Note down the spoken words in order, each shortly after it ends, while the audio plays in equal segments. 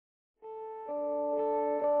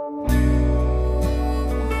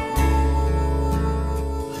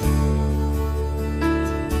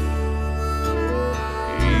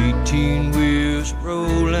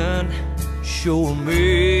sure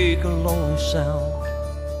make a lonely sound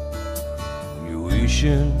when you're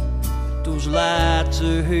wishing that those lights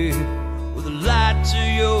ahead were the lights of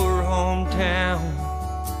your hometown.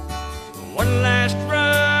 One last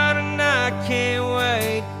run and I can't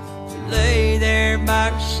wait to lay there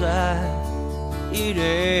by your side. It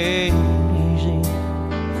ain't easy,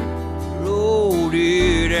 Lord,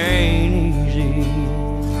 it ain't easy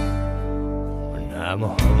when I'm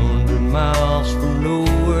 100 miles from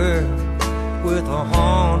nowhere with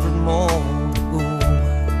 100 more to go.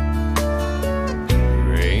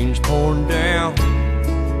 Rain's pouring down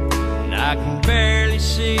and I can barely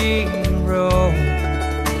see the road.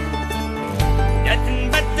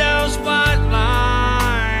 Nothing but those white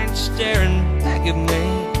lines staring back at me.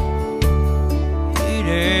 It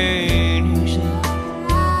ain't easy,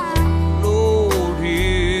 Lord,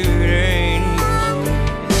 it ain't easy.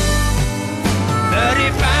 But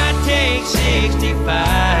if I take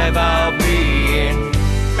 65, I'll be in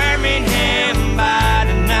Birmingham by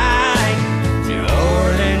tonight, New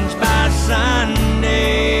Orleans by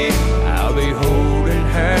Sunday. I'll be holding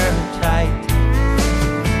her tight.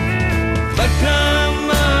 But come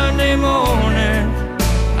Monday morning,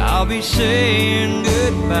 I'll be saying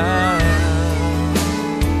goodbye.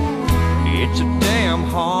 It's a damn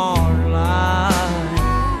hard life,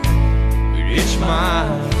 but it's my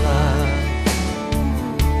life.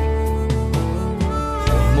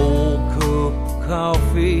 One more cup of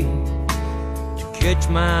coffee to catch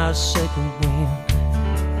my second wind.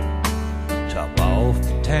 Top off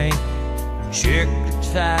the tank, check the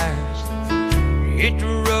tires, hit the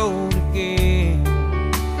road again.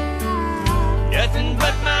 Nothing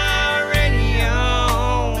but my radio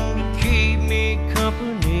to keep me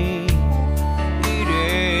company. It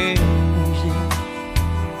ain't easy,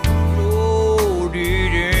 Lord,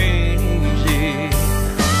 it ain't easy.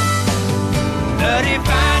 But if I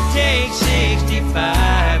take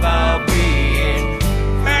 65, I'll be in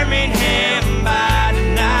Birmingham by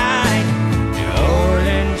tonight, New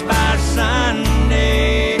Orleans by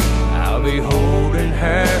Sunday. I'll be holding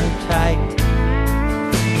her tight.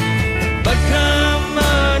 But come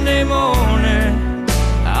Monday morning,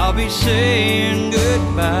 I'll be saying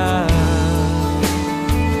goodbye.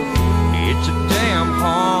 It's a damn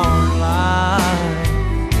hard life,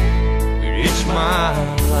 but it's my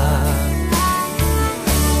life.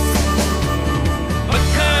 But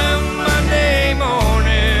come Monday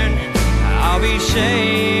morning, I'll be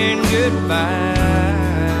saying goodbye.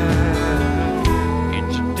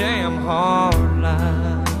 It's a damn hard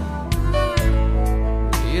life,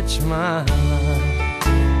 it's my life.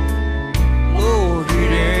 Lord,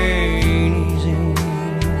 it ain't easy.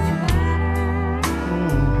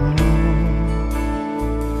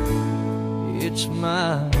 It's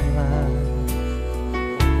my life.